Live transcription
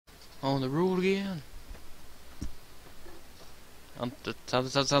On the road again. On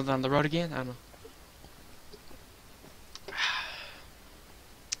the road again? I don't know.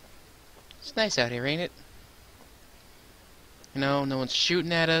 It's nice out here, ain't it? You know, no one's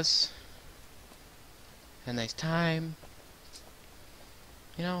shooting at us. A nice time.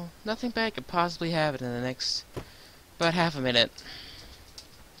 You know, nothing bad could possibly happen in the next about half a minute.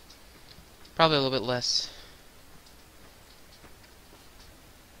 Probably a little bit less.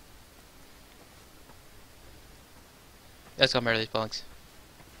 Let's go murder these punks.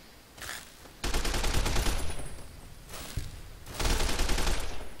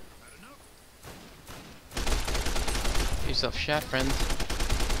 Get yourself shot, friend.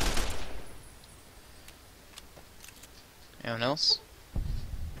 Anyone else?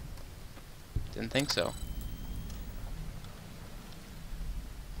 Didn't think so.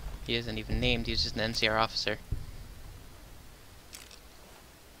 He isn't even named, he's just an NCR officer.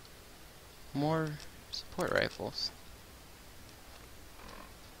 More support rifles.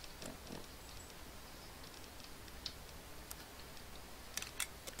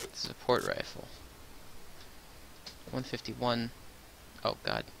 Support rifle. 151. Oh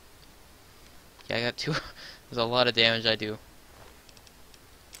god. Yeah, I got two. There's a lot of damage I do.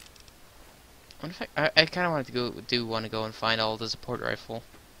 I wonder if I kind of wanted to want to go and find all the support rifle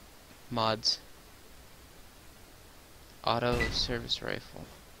mods. Auto service rifle.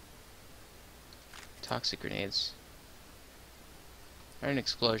 Toxic grenades. Or an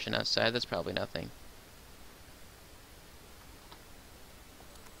explosion outside. That's probably nothing.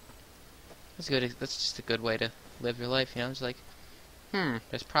 That's good. That's just a good way to live your life, you know. It's like,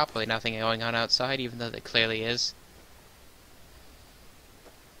 there's probably nothing going on outside, even though there clearly is.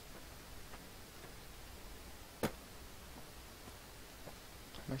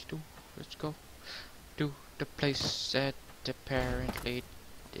 Let's go to the place that apparently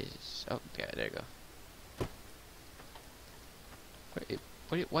is. Oh, yeah, there you go.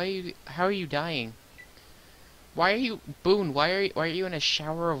 Why are you? How are you dying? Why are you, Boone? Why are you in a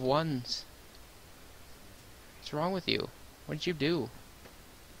shower of ones? What's wrong with you? What did you do?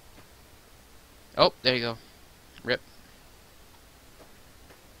 Oh, there you go. Rip.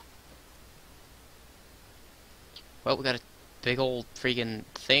 Well, we got a big old freaking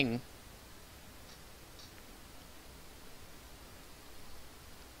thing.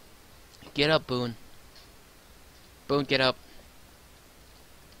 Get up, Boone. Boone, get up.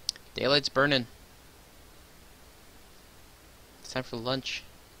 Daylight's burning. It's time for lunch.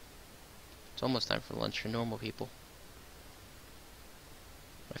 It's almost time for lunch for normal people.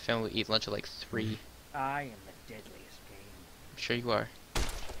 My family will eat lunch at like 3. I am the deadliest game. I'm sure you are.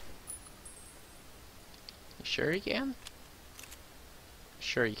 You sure you can?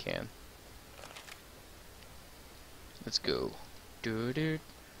 Sure you can. Let's go. Do do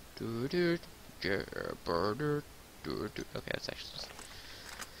do do do do do. Okay, that's actually just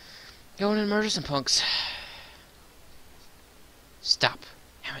going and murder some punks. Stop.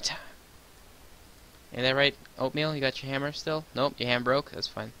 Hammer time. Ain't that right, Oatmeal? You got your hammer still? Nope, your hand broke? That's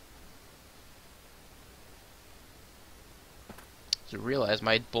fine. Just realize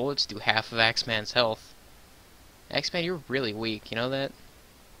my bullets do half of Axeman's health. Axeman, you're really weak, you know that?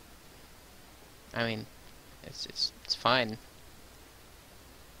 I mean, it's fine.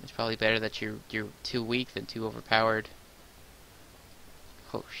 It's probably better that you're too weak than too overpowered.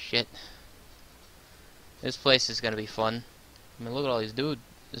 Oh shit. This place is gonna be fun. I mean, look at all these dudes.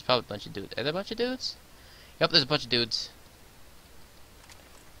 There's probably a bunch of dudes. Are there a bunch of dudes? Yep, there's a bunch of dudes.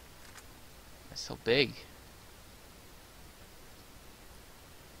 That's so big.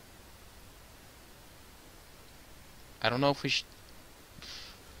 I don't know if we should...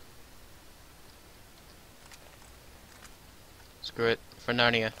 Screw it. For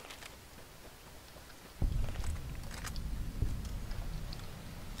Narnia.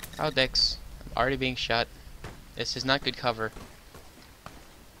 Oh, Dex. I'm already being shot. This is not good cover.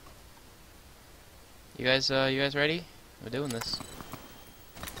 You guys ready? We're doing this.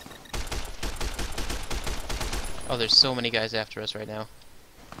 Oh, there's so many guys after us right now.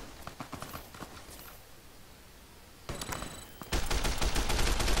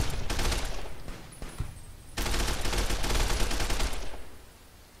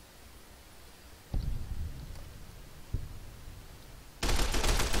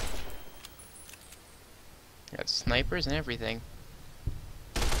 Got snipers and everything.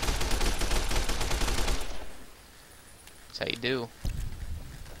 That's how you do.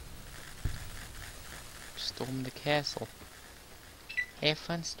 Storm the castle. Have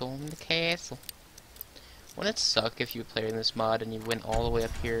fun storming the castle. Wouldn't it suck if you were playing this mod and you went all the way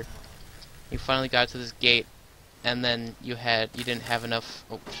up here, you finally got to this gate, and then you didn't have enough.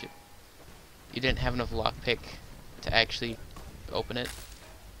 Oh shit! you didn't have enough lockpick to actually open it.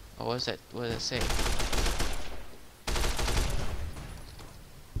 Oh, what was that? What did it say?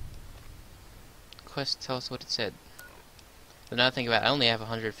 Quest, tell us what it said. But now think about it, I only have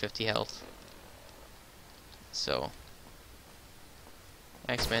 150 health. So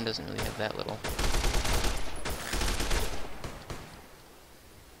X-Man doesn't really have that little.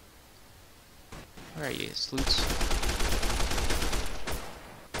 Where are you, sleuths?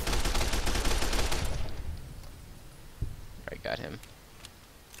 Alright, got him.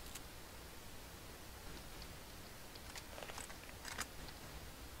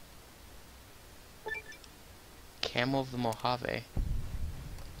 Camel of the Mojave.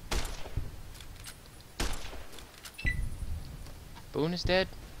 Boone is dead?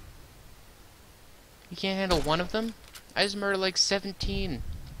 You can't handle one of them? I just murdered like 17.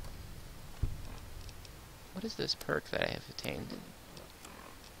 What is this perk that I have attained?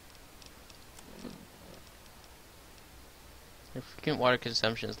 Your frequent water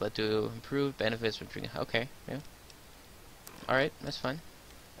consumption has led to improved benefits from drinking. Okay, yeah. Alright, that's fine.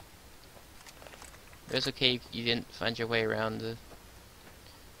 It's okay you didn't find your way around the...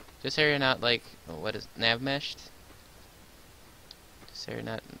 This area not like... what is... nav meshed? This area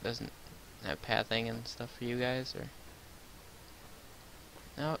not... doesn't have pathing and stuff for you guys, or...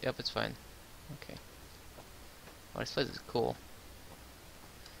 No, yep, it's fine. Okay. Oh, this place is cool.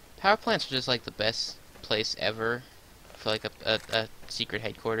 Power plants are just like the best place ever for like a secret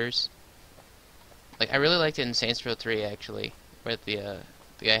headquarters. Like I really liked it in Saints Row 3 actually, where the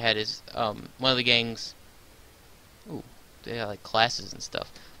guy had his one of the gangs. Ooh, they got like classes and stuff.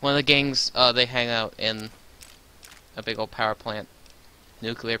 One of the gangs they hang out in a big old power plant,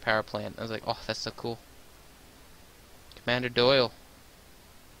 nuclear power plant. I was like, oh, that's so cool. Commander Doyle.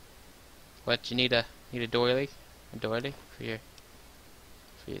 What, you need a doily? A doily for your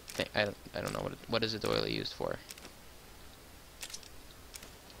thing? I don't know what is a doily used for.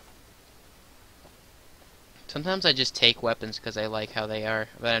 Sometimes I just take weapons because I like how they are,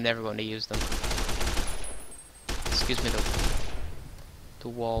 but I'm never going to use them. Excuse me, the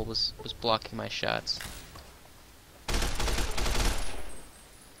wall was blocking my shots. I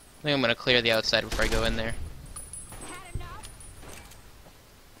think I'm going to clear the outside before I go in there.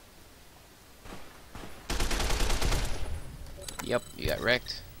 Yep, you got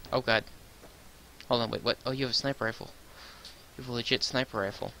wrecked. Oh god. Hold on, wait, what? Oh, you have a sniper rifle. You have a legit sniper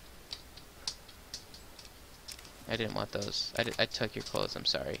rifle. I didn't want those. I took your clothes, I'm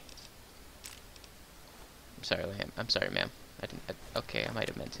sorry. I'm sorry, Lamb. I'm sorry, ma'am. Okay, I might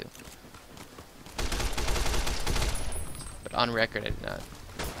have meant to. But on record, I did not.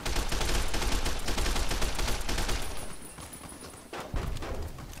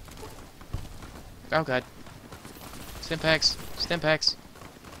 Oh god. Stimpaks! Stimpaks!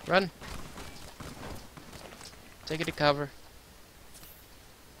 Run! Take it to cover.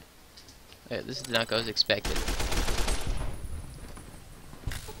 Yeah, this did not go as expected.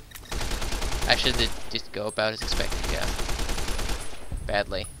 Actually, did just go about as expected, yeah.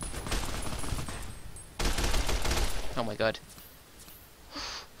 Badly. Oh my god.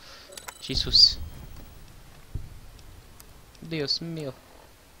 Jesus. Dios mío.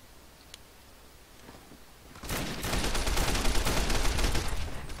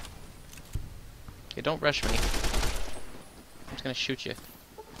 Okay, don't rush me. I'm just gonna shoot you.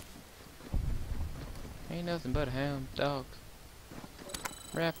 Ain't nothing but a hound dog.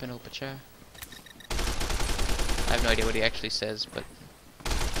 Rapping Opacha. I have no idea what he actually says, but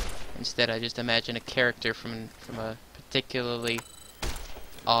instead I just imagine a character from a particularly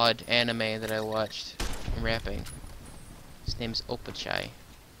odd anime that I watched rapping. His name's Opachai.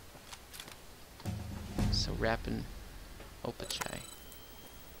 So rapping Opachai.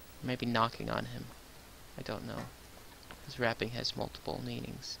 Maybe knocking on him. I don't know. Because rapping has multiple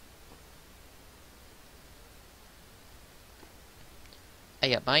meanings.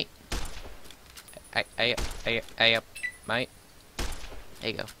 Hey up, mate. Hey up, mate. There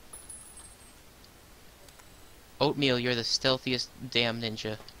you go. Oatmeal, you're the stealthiest damn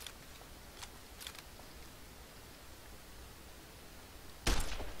ninja.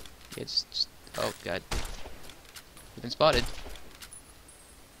 It's just, oh god. You've been spotted.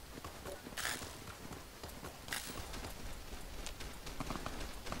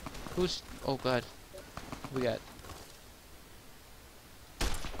 Who's, oh god. What we got?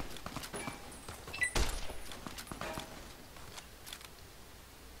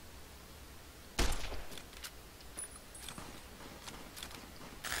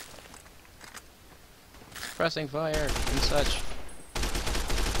 Pressing fire and such.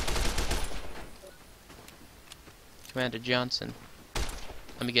 Commander Johnson.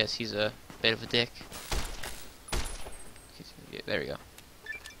 Let me guess, he's a Bit of a dick. Yeah, there we go.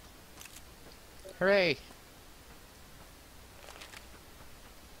 Hooray!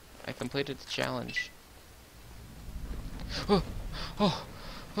 I completed the challenge. Oh! Oh!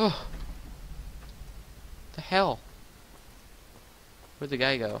 Oh! The hell? Where'd the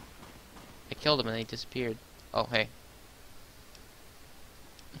guy go? I killed him and then he disappeared. Oh, hey.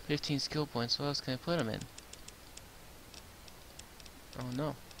 15 skill points, what else can I put him in? Oh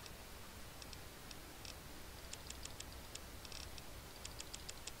no.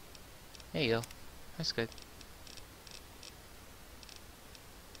 There you go. That's good.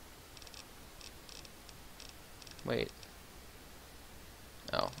 Wait.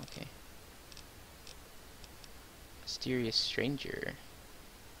 Oh, okay. Mysterious stranger.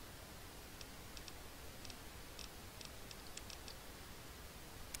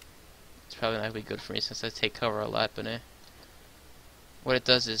 It's probably not gonna be good for me since I take cover a lot, but what it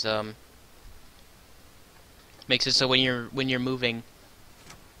does is makes it so when you're moving,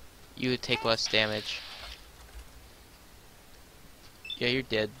 you take less damage. Yeah, you're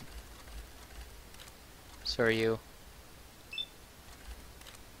dead. So are you.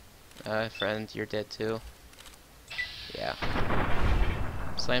 Friend, you're dead too. Yeah.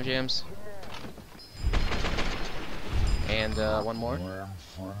 Slam jams. And one more.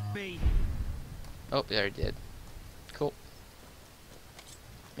 Oh, there it did. Cool.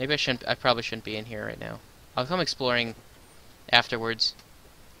 Maybe I probably shouldn't be in here right now. I'll come exploring afterwards.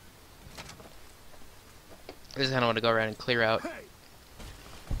 I just kinda want to go around and clear out.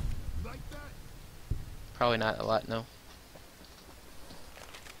 Probably not a lot, no.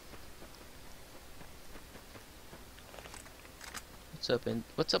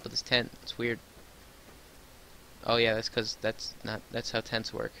 What's up with this tent? It's weird. Oh yeah, that's because that's how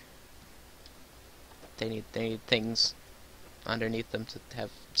tents work. They need things underneath them to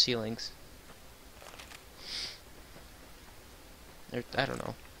have ceilings. I don't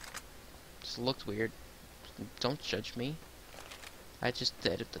know. Just looked weird. Don't judge me. I just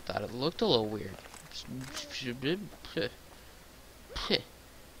thought it looked a little weird.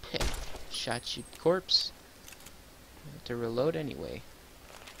 Shot you corpse. To reload anyway.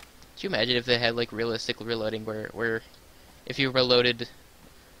 Could you imagine if they had like realistic reloading where if you reloaded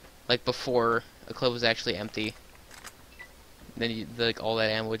like before a clip was actually empty, then like all that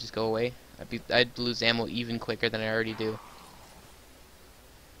ammo would just go away? I'd lose ammo even quicker than I already do.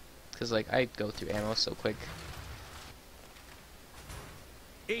 Cause like I go through ammo so quick.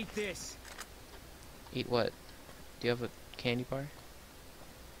 Eat this. Eat what? Do you have a candy bar?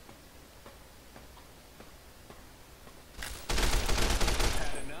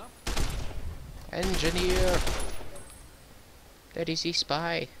 Engineer! That is a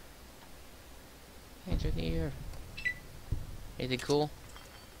spy. Engineer. Anything cool?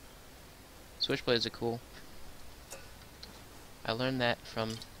 Switchblades are cool. I learned that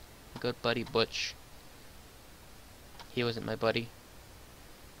from a good buddy Butch. He wasn't my buddy.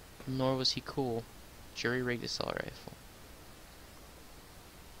 Nor was he cool. Jury-rigged assault rifle.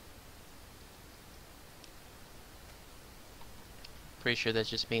 Pretty sure that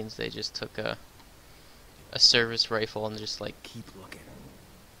just means they just took a service rifle and just like keep looking.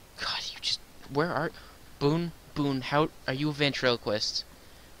 God, you just Boone, how are you a ventriloquist?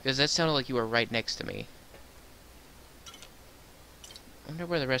 Because that sounded like you were right next to me. I wonder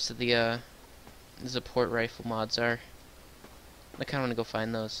where the rest of the support rifle mods are. I kinda wanna go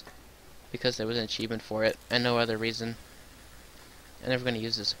find those. Because there was an achievement for it, and no other reason. I'm never gonna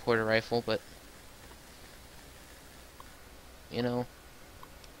use the supporter rifle, but you know.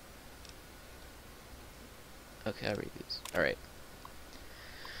 Okay, I'll read these. Alright.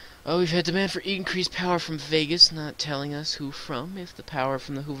 Oh, we've had demand for increased power from Vegas, not telling us who from. If the power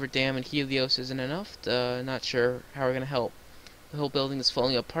from the Hoover Dam and Helios isn't enough, not sure how we're gonna help. The whole building is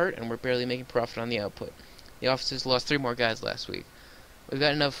falling apart, and we're barely making profit on the output. The offices lost 3 more guys last week. We've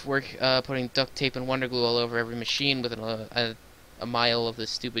got enough work putting duct tape and wonder glue all over every machine within a mile of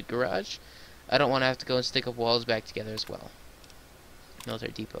this stupid garage. I don't want to have to go and stick up walls back together as well.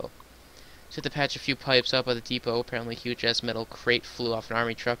 Military depot. Just had to patch a few pipes up at the depot. Apparently a huge-ass metal crate flew off an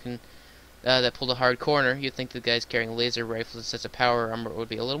army truck and that pulled a hard corner. You'd think the guys carrying laser rifles and sets of power armor would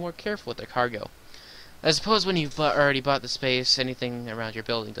be a little more careful with their cargo. I suppose when you've already bought the space, anything around your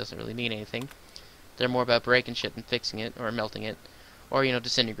building doesn't really mean anything. They're more about breaking shit than fixing it, or melting it, or, you know,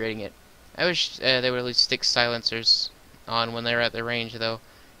 disintegrating it. I wish they would at least stick silencers on when they're at the range, though.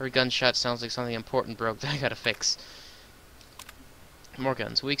 Every gunshot sounds like something important broke that I gotta fix. More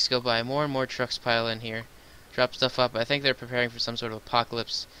guns. Weeks go by. More and more trucks pile in here. Drop stuff up. I think they're preparing for some sort of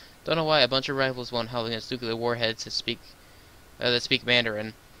apocalypse. Don't know why. A bunch of rifles won't help against nuclear warheads that speak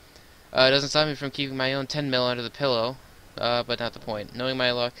Mandarin. It doesn't stop me from keeping my own 10 mil under the pillow, but not the point. Knowing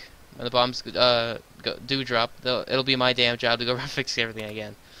my luck, when the bombs do drop, it'll be my damn job to go around fixing everything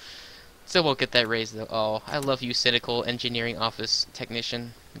again. Still won't get that raise though. Oh, I love you, cynical engineering office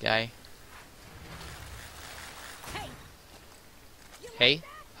technician guy. Hey,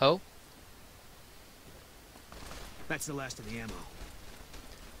 ho. That's the last of the ammo.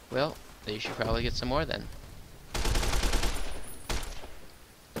 Well, you should probably get some more then.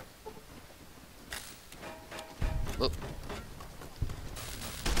 Whoop.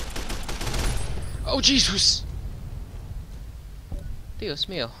 Oh, Jesus! Dios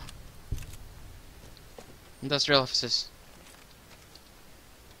mío. Industrial offices.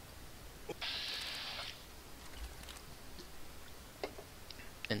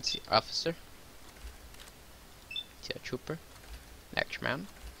 NC officer. NCR trooper. Next man.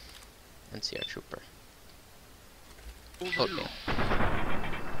 NCR trooper. Okay.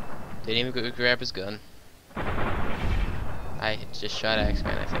 Didn't even go grab his gun. I just shot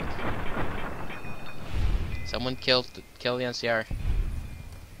X-Man, I think. Someone kill the NCR.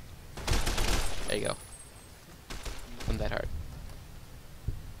 There you go. Wasn't that hard.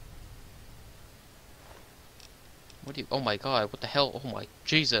 What do you? Oh my God! What the hell? Oh my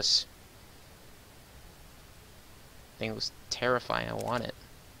Jesus! Thing was terrifying. I want it.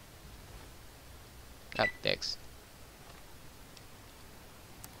 Ah, dicks.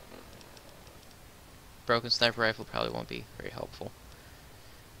 Broken sniper rifle probably won't be very helpful.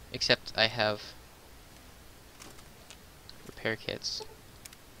 Except I have repair kits.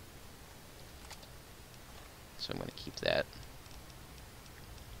 So I'm going to keep that.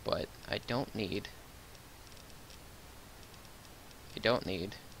 But I don't need... What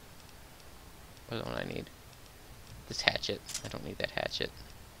don't I need? This hatchet. I don't need that hatchet.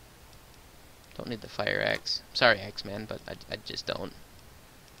 Don't need the fire axe. Sorry, X-Man, but I just don't.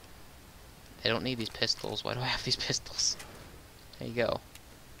 I don't need these pistols. Why do I have these pistols? There you go.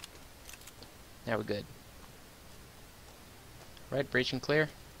 Now we're good. Right, breach and clear.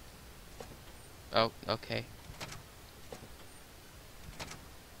 Oh, okay.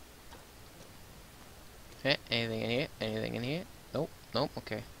 Okay, anything in here? Anything in here? Nope, nope,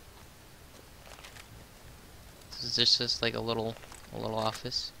 okay. This is just like a little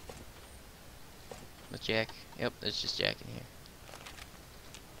office. With Jack. Yep, there's just Jack in here.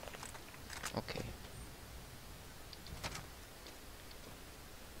 Okay.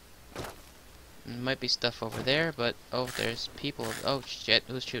 There might be stuff over there, but oh, there's people. Oh shit,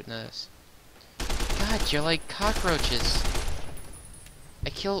 who's shooting at us? God, you're like cockroaches. I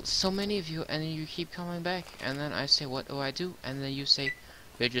killed so many of you, and then you keep coming back. And then I say, what do I do? And then you say,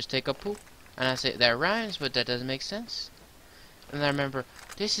 you just take a poop. And I say, that rhymes, but that doesn't make sense. And I remember,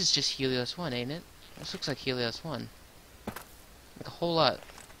 this is just Helios 1, ain't it? This looks like Helios 1. Like a whole lot.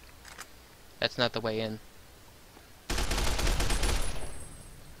 That's not the way in.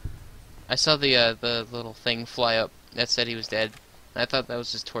 I saw the little thing fly up that said he was dead. And I thought that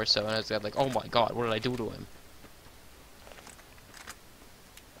was his torso, and I was like, oh my God, what did I do to him?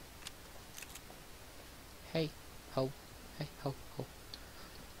 Hey, ho. Hey, ho, ho.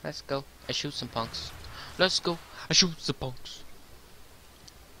 Let's go. I shoot some punks. Let's go. I shoot some punks.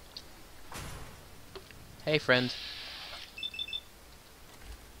 Hey, friend.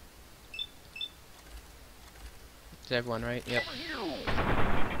 Is everyone right? Yep.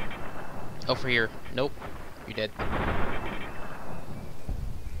 Over here. Nope. You're dead.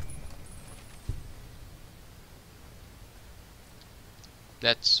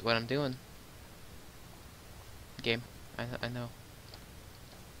 That's what I'm doing. Game. I know.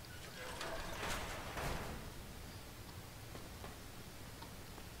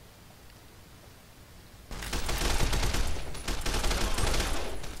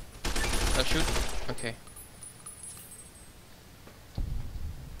 Oh, shoot. Okay.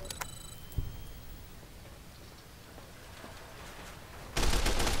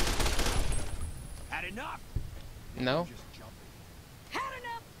 Had enough. No? Had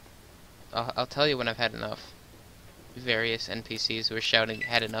enough. I'll tell you when I've had enough. Various NPCs who are shouting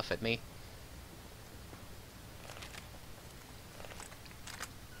had enough at me.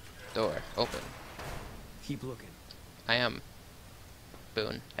 Door open. Keep looking. I am.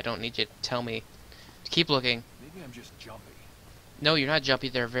 Boone. I don't need you to tell me to keep looking. Maybe I'm just jumpy. No, you're not jumpy.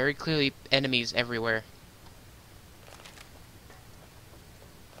 There are very clearly enemies everywhere.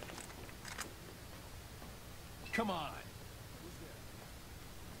 Come on.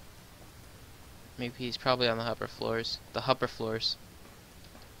 Maybe he's probably on the upper floors. The upper floors.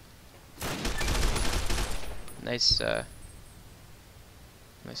 Nice,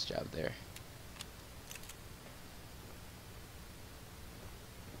 nice job there.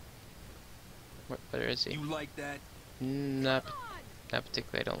 Where is he? You like that? Not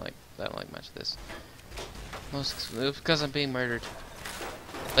particularly. I don't like much of this. Mostly because I'm being murdered.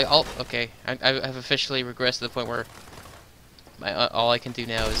 Like okay. I've officially regressed to the point where all I can do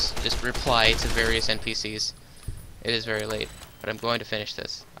now is just reply to various NPCs. It is very late, but I'm going to finish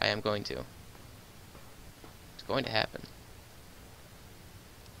this. I am going to. It's going to happen.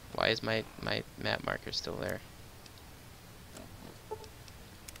 Why is my map marker still there?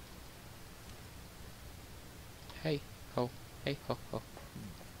 Hey ho, hey ho ho.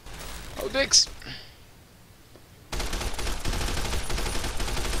 Oh, dicks!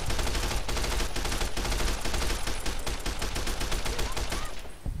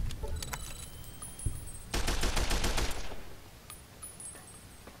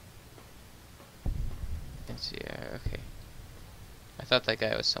 Okay. I thought that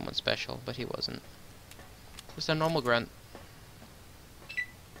guy was someone special, but he wasn't. Just a normal grunt.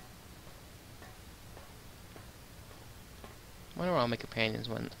 I wonder where all my companions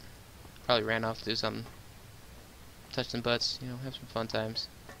went. Probably ran off to do something. Touch some butts, you know, have some fun times.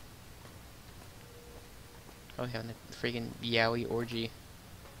 Probably having a freaking yaoi orgy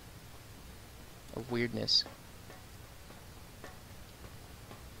of weirdness.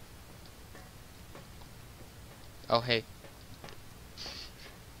 Oh, hey.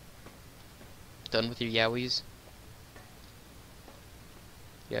 Done with your yaois?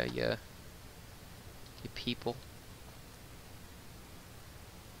 Yeah. You people.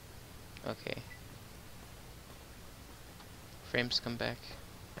 Okay. Frames, come back.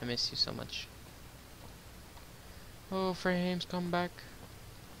 I miss you so much. Oh, frames, come back.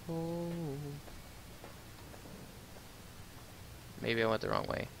 Oh. Maybe I went the wrong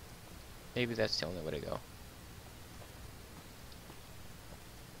way. Maybe that's the only way to go.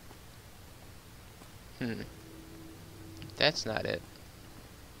 That's not it.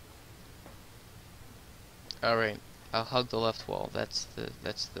 Alright. I'll hug the left wall. That's the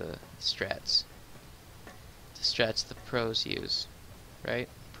strats. The strats the pros use. Right?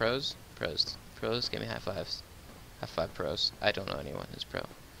 Pros? Pros. Pros, give me high fives. High five pros. I don't know anyone who's pro.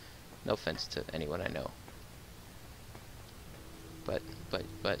 No offense to anyone I know. But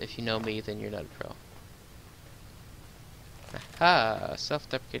if you know me, then you're not a pro. Aha!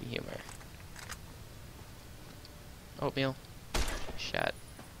 Self-deprecating humor. Oatmeal. Shot.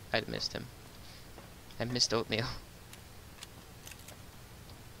 I missed him. I missed Oatmeal.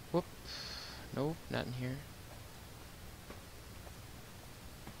 Whoop. Nope, not in here.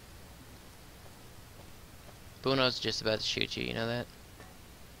 Bruno's just about to shoot you, you know that?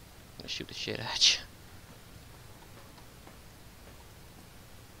 I'm gonna shoot the shit at you.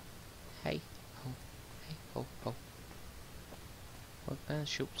 Hey ho. Hey ho ho. We're gonna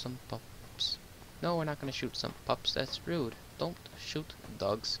shoot some pups. No, we're not gonna shoot some pups. That's rude. Don't shoot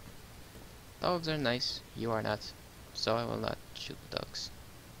dogs. Dogs are nice. You are not. So I will not shoot dogs.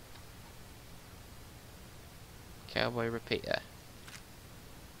 Cowboy repeater.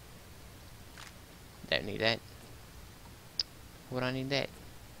 Don't need that. What I need that?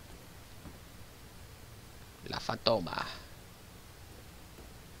 La Fantoma.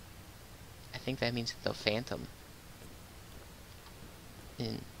 I think that means the Phantom.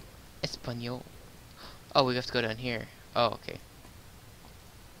 In Espanol. Oh, we have to go down here. Oh, okay.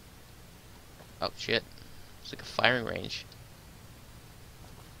 Oh, shit. It's like a firing range.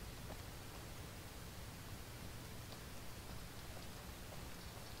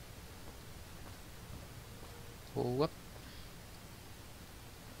 Whoop.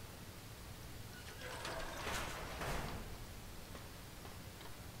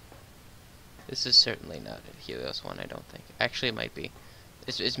 This is certainly not a Helios 1, I don't think. Actually, it might be.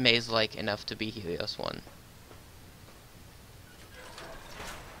 It's maze-like enough to be Helios 1.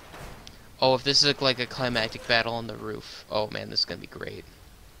 Oh, if this is like a climactic battle on the roof. Oh man, this is gonna be great.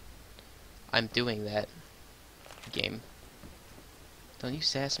 I'm doing that. Game. Don't you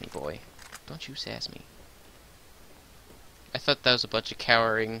sass me, boy. Don't you sass me. I thought that was a bunch of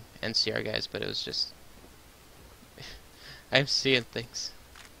cowering NCR guys, but it was just... I'm seeing things.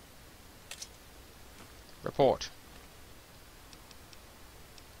 Report.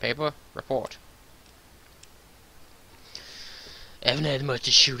 Paper, report. I haven't had much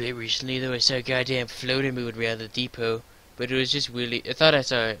to shoot at recently, though I saw a goddamn floater moving around the depot. But it was just Willie. I thought I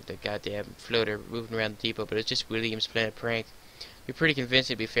saw the goddamn floater moving around the depot, but it was just Williams playing a prank. You're pretty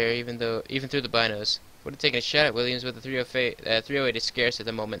convincing, to be fair, even through the binos. Would have taken a shot at Williams with the 308 is scarce at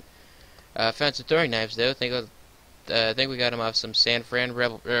the moment. Found some throwing knives though. Think we got him off some San Fran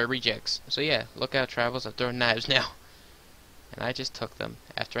rebel rejects. So yeah, look out, Travels. I'm throwing knives now. And I just took them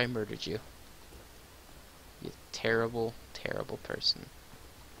after I murdered you. You terrible, terrible person.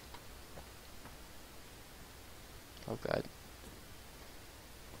 Oh god.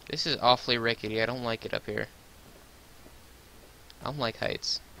 This is awfully rickety. I don't like it up here. I don't like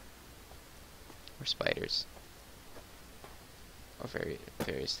heights. Or spiders. Or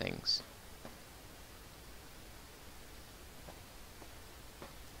various things.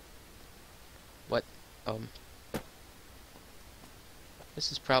 What?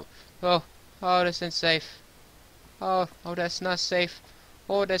 This is oh, oh, this isn't safe. Oh, oh, that's not safe.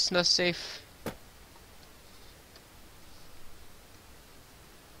 Oh, that's not safe.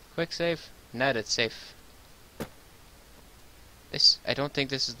 Quick save. Now it's safe. I don't think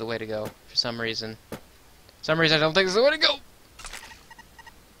this is the way to go. For some reason. I don't think this is the way to go.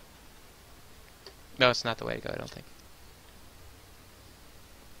 No, it's not the way to go, I don't think.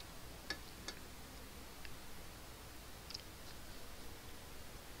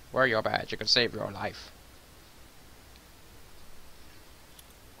 Wear your badge, you can save your life.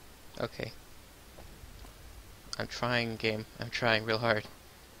 Okay. I'm trying, game. I'm trying real hard.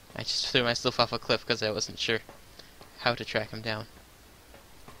 I just threw myself off a cliff because I wasn't sure how to track him down.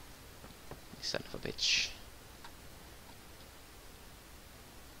 You son of a bitch.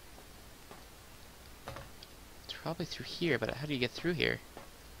 It's probably through here, but how do you get through here?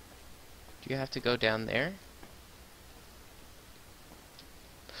 Do you have to go down there?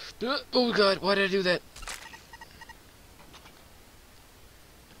 Oh god, why did I do that?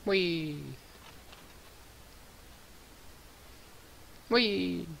 Whee!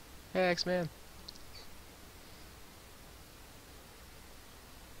 Whee! Hey, X-Man.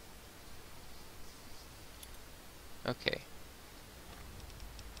 Okay.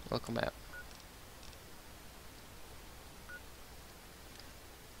 Welcome out.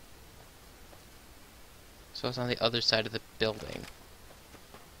 So it's on the other side of the building.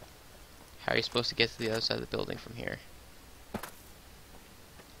 How are you supposed to get to the other side of the building from here?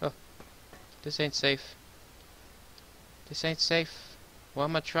 Oh. This ain't safe. This ain't safe. Why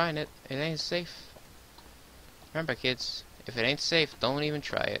am I trying it? It ain't safe. Remember, kids, if it ain't safe, don't even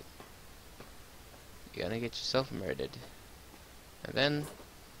try it. You're gonna get yourself murdered. And then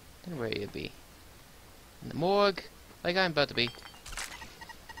where you be? In the morgue, like I'm about to be.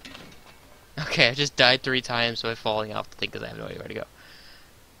 Okay, I just died 3 times by falling off the thing because I have no idea where to go.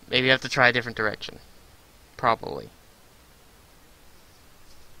 Maybe I have to try a different direction. Probably.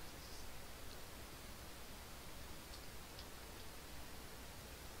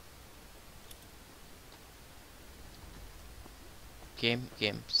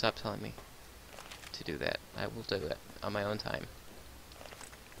 Game, stop telling me to do that. I will do it on my own time.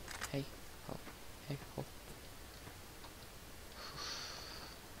 Hey, oh, hey, oh.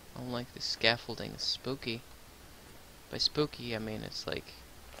 I don't like this scaffolding. It's spooky. By spooky, I mean it's like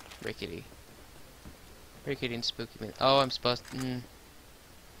rickety. Rickety and spooky mean. Oh, I'm supposed.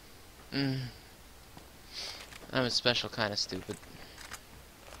 I'm a special kind of stupid.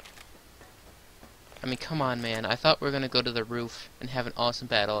 I mean, come on, man. I thought we were gonna go to the roof and have an awesome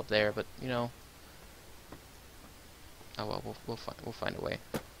battle up there, but you know. Oh well, we'll find a way.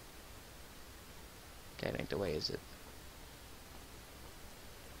 That ain't the way, is it?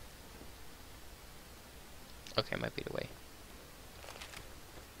 Okay, might be the way.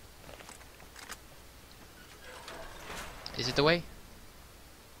 Is it the way?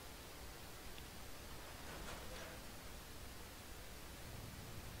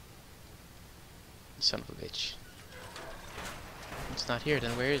 You son of a bitch. It's not here,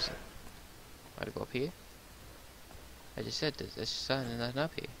 then where is it? Ought to go up here? I just said this. It's not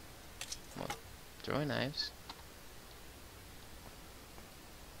up here. Come on. Throwing knives.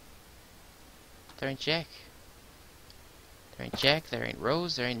 There ain't Jack. There ain't Jack, there ain't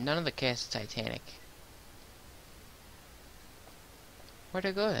Rose, there ain't none of the cast of Titanic. Where'd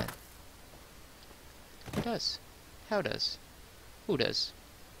I go then? Who does? How does? Who does?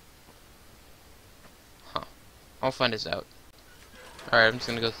 Huh. I'll find this out. Alright, I'm just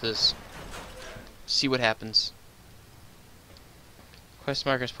gonna go through this. See what happens. Quest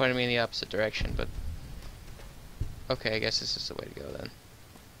marker's pointing me in the opposite direction, but... Okay, I guess this is the way to go then.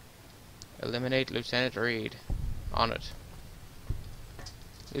 Eliminate Lieutenant Reed. On it.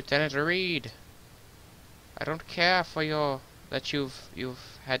 Lieutenant Reed! I don't care for that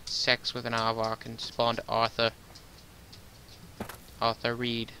you've had sex with an aardvark and spawned Arthur. Arthur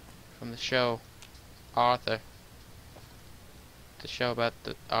Reed from the show. Arthur. The show about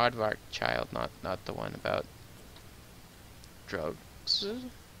the aardvark child, not the one about drugs.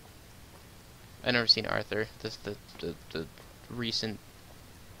 I've never seen Arthur. This the recent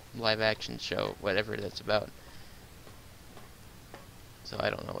live action show, whatever that's about. So I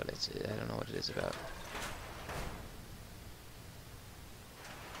don't know what it is about.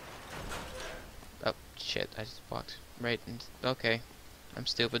 Oh, shit, I just walked right into... Okay, I'm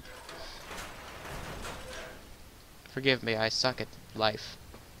stupid. Forgive me, I suck at life,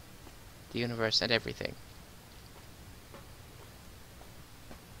 the universe, and everything.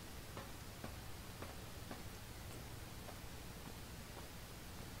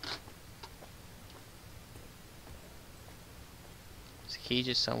 Is the key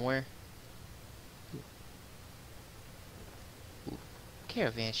just somewhere? Ooh.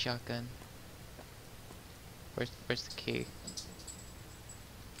 Caravan shotgun. Where's the key?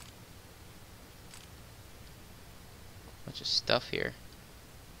 Bunch of stuff here.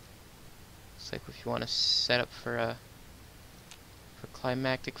 It's like if you want to set up for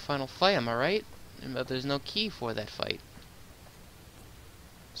climactic final fight, am I right? But there's no key for that fight.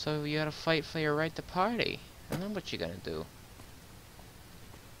 So you gotta fight for your right to party. And then what you gonna do?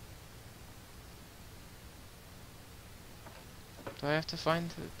 Do I have to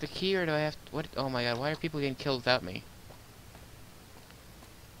find the key, or do I have to, what? Oh my god, why are people getting killed without me?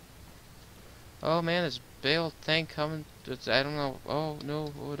 Oh man, there's a big old tank coming. I don't know. Oh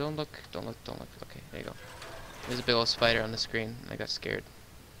no, oh, don't look. Okay, there you go. There's a big old spider on the screen. I got scared.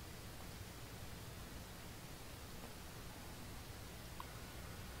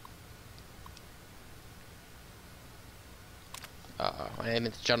 My name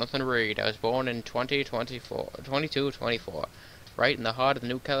is Jonathan Reed. I was born in 2224, right in the heart of the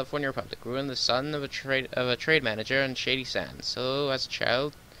New California Republic. Grew in the son of a trade manager in Shady Sands. So as a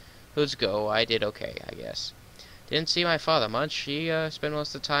child, who's go, I did okay, I guess. Didn't see my father much. He spent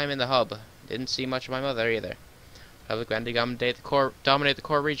most of the time in the hub. Didn't see much of my mother either. Republic went to dominate the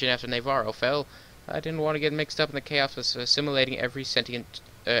core region after Navarro fell. I didn't want to get mixed up in the chaos of assimilating every settlement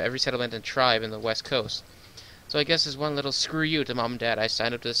and tribe in the West Coast. So I guess as one little screw you to Mom and Dad, I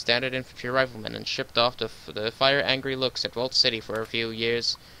signed up to the Standard Infantry Rifleman and shipped off to the fire-angry looks at Vault City for a few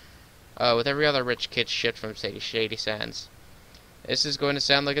years, with every other rich kid shipped from Shady Sands. This is going to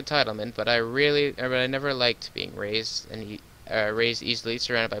sound like entitlement, but I never liked being raised easily,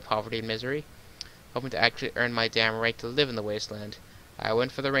 surrounded by poverty and misery. Hoping to actually earn my damn right to live in the wasteland, I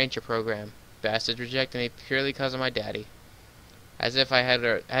went for the Ranger program. Bastards rejected me purely because of my daddy. As if I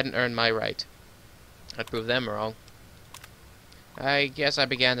hadn't earned my right. I'd prove them wrong. I guess I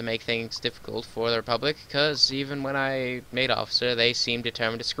began to make things difficult for the Republic, because even when I made officer, they seemed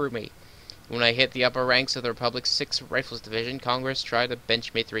determined to screw me. When I hit the upper ranks of the Republic's 6th Rifles Division, Congress tried to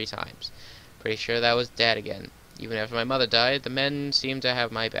bench me 3 times. Pretty sure that was Dad again. Even after my mother died, the men seemed to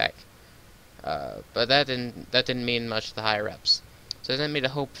have my back. But that didn't mean much to the higher-ups. So they sent me to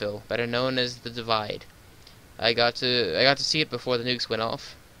Hopeville, better known as the Divide. I got to see it before the nukes went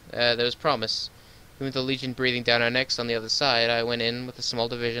off. There was promise. Even with the Legion breathing down our necks on the other side, I went in with a small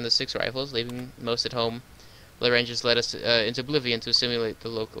division of 6 rifles, leaving most at home. The Rangers led us into oblivion to assimilate the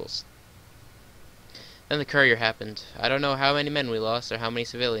locals. Then the courier happened. I don't know how many men we lost or how many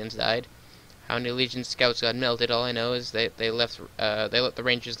civilians died. How many Legion scouts got melted, all I know is they let the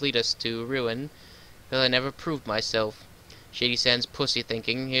Rangers lead us to ruin, because I never proved myself. Shady Sands pussy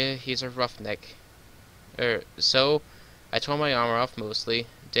thinking, he's a roughneck. So, I tore my armor off mostly,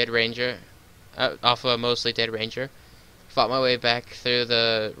 off a mostly dead Ranger. Fought my way back through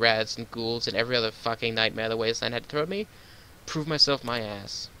the rads and ghouls and every other fucking nightmare the wasteland had to throw at me. Proved myself my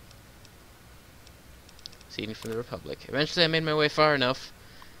ass. Seceding from the Republic. Eventually I made my way far enough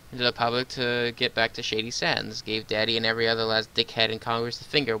into the public to get back to Shady Sands. Gave Daddy and every other last dickhead in Congress the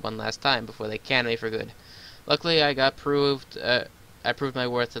finger one last time before they canned me for good. Luckily I proved my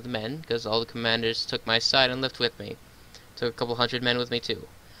worth to the men, because all the commanders took my side and left with me. Took a couple hundred men with me too.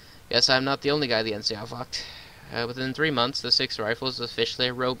 Yes, I'm not the only guy the NCR fucked. Within 3 months, the 6th Rifles was officially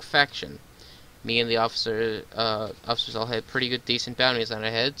a rogue faction. Me and the officers all had pretty good, decent bounties on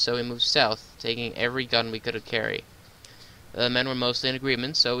our heads, so we moved south, taking every gun we could carry. The men were mostly in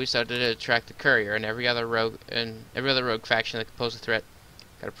agreement, so we started to attract the courier and every other rogue faction that could pose a threat.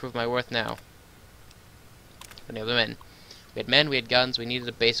 Gotta prove my worth now. Any other men? We had guns, we needed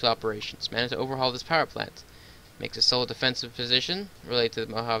a base of operations. Managed to overhaul this power plant. Makes a sole defensive position relative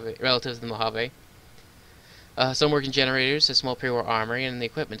to the Mojave. Some working generators, a small pre-war armory, and the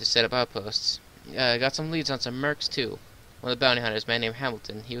equipment to set up outposts. Got some leads on some mercs too. One of the bounty hunters, a man named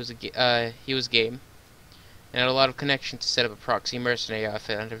Hamilton, he was game, and had a lot of connections to set up a proxy mercenary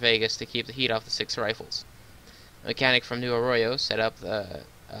outfit under Vegas to keep the heat off the 6 rifles. A mechanic from New Arroyo set up the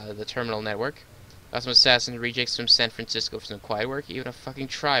terminal network. Got some assassin rejects from San Francisco for some quiet work, even a fucking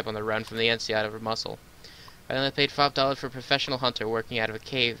tribe on the run from the NC out of her muscle. I only paid $5 for a professional hunter working out of a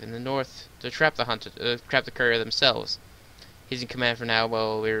cave in the north to trap the courier themselves. He's in command for now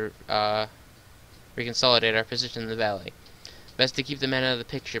while we reconsolidate our position in the valley. Best to keep the men out of the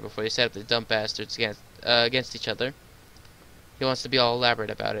picture before they set up the dumb bastards against each other. He wants to be all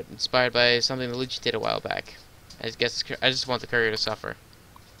elaborate about it, inspired by something the Luigi did a while back. I just want the courier to suffer.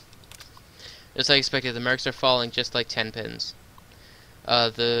 Just like I expected, the mercs are falling just like 10 pins.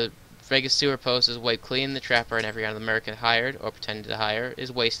 The Vegas sewer post is wiped clean. The trapper and every other merc had hired, or pretended to hire,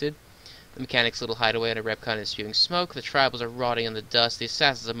 is wasted. The mechanic's little hideaway under Repcon is spewing smoke. The tribals are rotting in the dust. The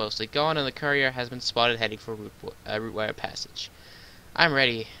assassins are mostly gone, and the courier has been spotted heading for route wire passage. I'm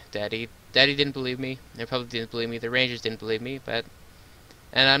ready, Daddy. Daddy didn't believe me. The Republic didn't believe me. The Rangers didn't believe me.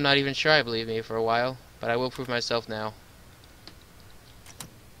 And I'm not even sure I believe me for a while. But I will prove myself now.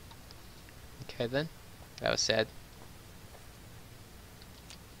 Okay then. That was sad.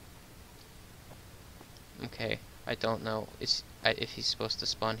 Okay. I don't know if he's supposed to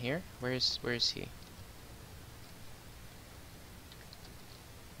spawn here. Where is he?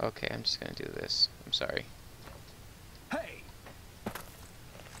 Okay, I'm just gonna do this. I'm sorry. Hey!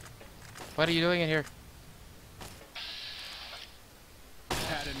 What are you doing in here?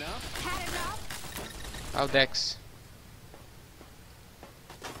 Had enough? Had enough? Oh, Dex.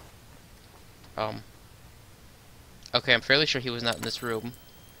 Okay, I'm fairly sure he was not in this room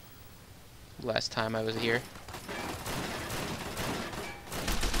last time I was here.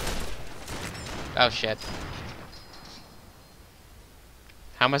 Oh shit.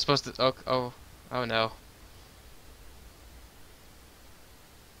 How am I supposed to... Oh no.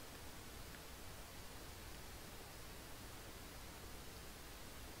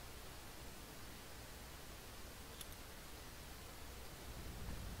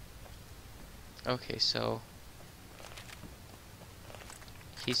 Okay, so...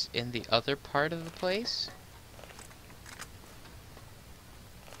 he's in the other part of the place?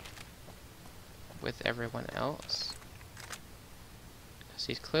 With everyone else? Because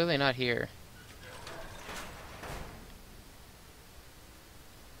he's clearly not here.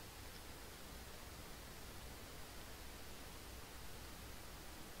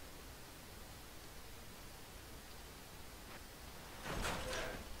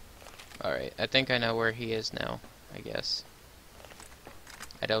 Alright, I think I know where he is now, I guess.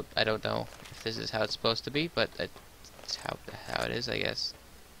 I don't know if this is how it's supposed to be, but it's how it is, I guess.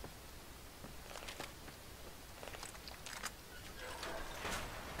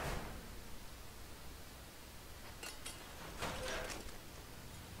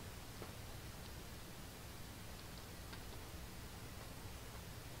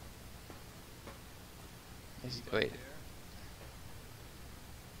 Wait.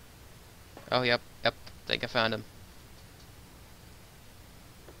 Oh, yep. I think I found him.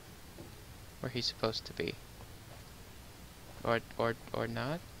 Where he's supposed to be. Or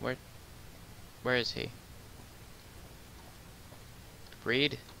not? Where is he?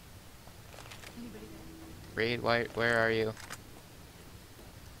 Reed? Reed, where are you?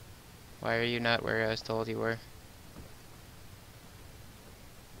 Why are you not where I was told you were?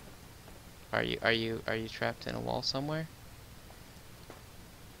 Are you trapped in a wall somewhere?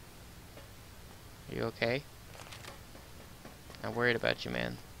 Are you okay? I'm worried about you,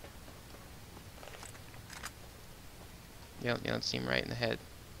 man. You don't seem right in the head.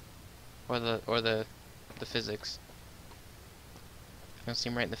 Or the physics. You don't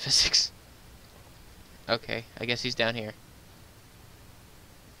seem right in the physics. Okay, I guess he's down here.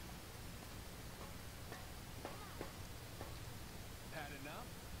 Had enough?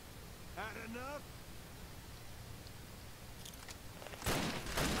 Had enough?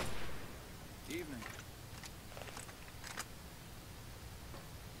 Evening.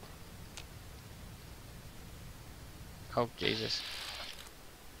 Oh, Jesus.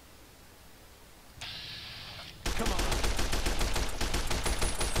 Come on.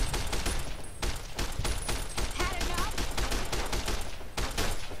 Had enough?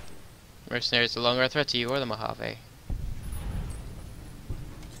 Mercenaries are no longer a threat to you or the Mojave.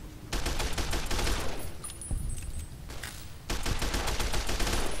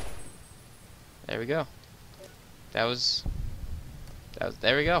 There we go. There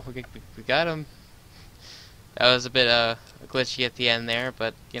we go. We got him. That was a bit glitchy at the end there,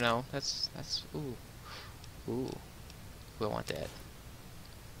 but you know, that's ooh, I want that.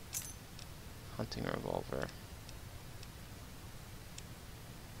 Hunting revolver.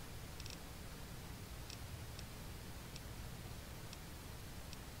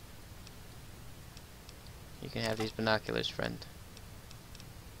 You can have these binoculars, friend.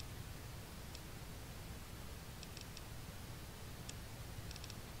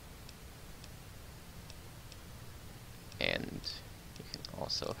 And you can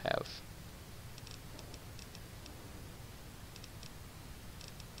also have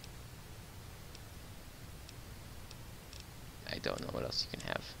don't know what else you can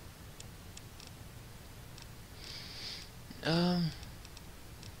have.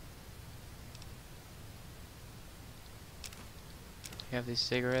 You have these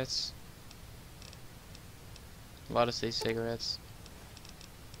cigarettes. A lot of these cigarettes.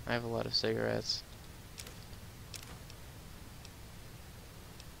 I have a lot of cigarettes.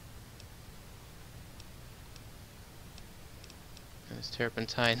 And this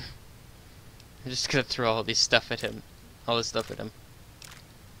turpentine. I'm just gonna throw all these stuff at him. All this stuff at him.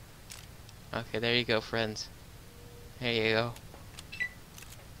 Okay, there you go, friends. There you go.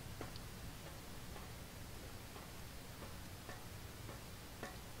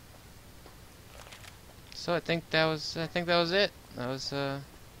 So I think that was it. That was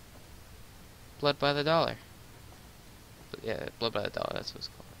Blood by the Dollar. But yeah, Blood by the Dollar, that's what it's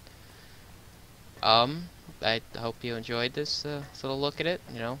called. I hope you enjoyed this little look at it,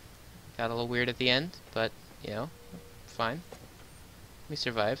 you know. Got a little weird at the end, but you know, fine. We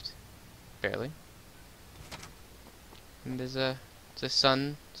survived. Barely. And there's the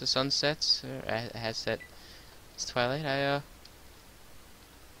sun sets, or it has set. It's twilight. I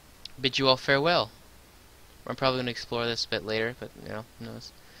bid you all farewell. I'm probably gonna explore this a bit later, but you know, who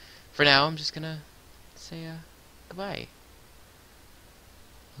knows. For now, I'm just gonna say goodbye.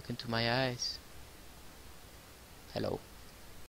 Look into my eyes. Hello.